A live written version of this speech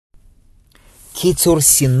Кицур,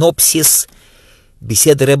 синопсис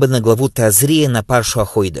беседы Ребе на главу Тазрия на Паршу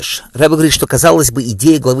Аходеш. Ребе говорит, что, казалось бы,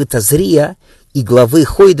 идея главы Тазрия и главы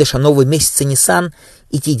Хойдеш о новом месяце Нисан,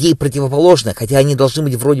 эти идеи противоположны, хотя они должны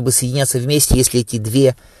быть вроде бы соединяться вместе, если эти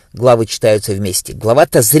две главы читаются вместе. Глава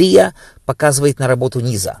Тазрия показывает на работу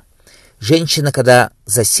низа. Женщина, когда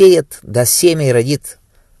засеет, даст семя и родит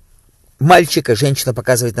мальчика, женщина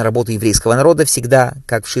показывает на работу еврейского народа всегда,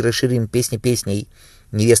 как в Шир-Ширим, песня песней,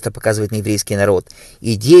 невеста показывает на еврейский народ.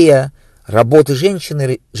 Идея работы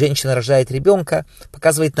женщины, женщина рождает ребенка,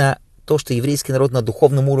 показывает на то, что еврейский народ на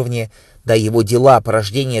духовном уровне, да, его дела,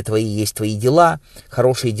 порождение твои есть твои дела,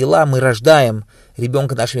 хорошие дела, мы рождаем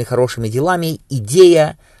ребенка нашими хорошими делами.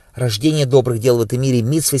 Идея рождения добрых дел в этом мире,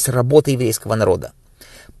 мицвос, работа еврейского народа.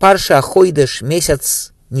 Парша Аходеш,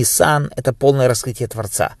 месяц Нисан, это полное раскрытие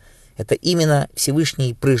Творца. Это именно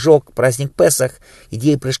Всевышний прыжок, праздник Песах,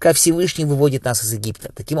 идея прыжка. Всевышний выводит нас из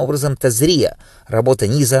Египта. Таким образом, Тазрия, работа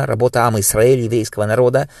низа, работа Ама Исраэля, еврейского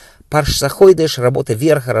народа. Парша Аходеш, работа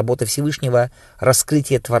верха, работа Всевышнего,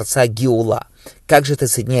 раскрытие Творца Геула. Как же это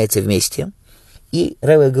соединяется вместе? И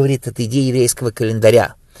Ребе говорит, это идея еврейского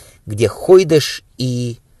календаря, где Хойдеш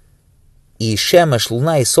и Шемеш,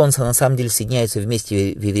 Луна и Солнце на самом деле соединяются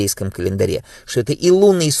вместе в еврейском календаре. Что это и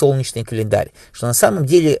лунный, и солнечный календарь. Что на самом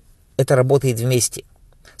деле это работает вместе.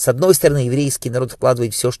 С одной стороны, еврейский народ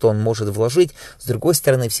вкладывает все, что он может вложить. С другой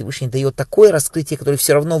стороны, Всевышний дает такое раскрытие, которое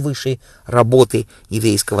все равно выше работы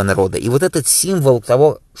еврейского народа. И вот этот символ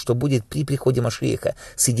того, что будет при приходе Машиаха,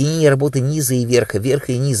 соединение работы низа и верха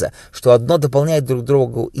и низа, что одно дополняет друг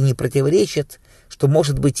другу и не противоречит, что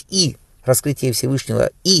может быть и раскрытие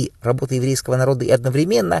Всевышнего, и работа еврейского народа и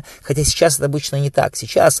одновременно, хотя сейчас это обычно не так.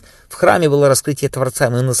 Сейчас в храме было раскрытие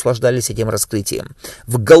Творца, мы наслаждались этим раскрытием.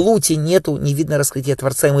 В Галуте не видно раскрытия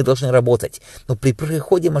Творца, и мы должны работать. Но при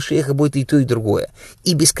приходе Машиаха будет и то, и другое.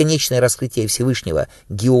 И бесконечное раскрытие Всевышнего,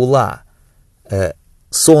 Геула,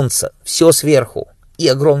 Солнце, все сверху, и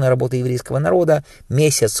огромная работа еврейского народа,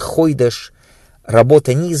 месяц, Хойдеш,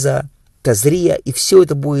 работа низа, Тазрия, и все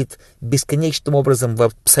это будет бесконечным образом в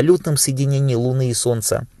абсолютном соединении Луны и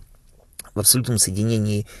Солнца, в абсолютном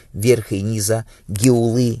соединении верха и низа,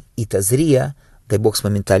 Геулы и Тазрия, дай Бог с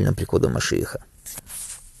моментальным приходом Машиаха.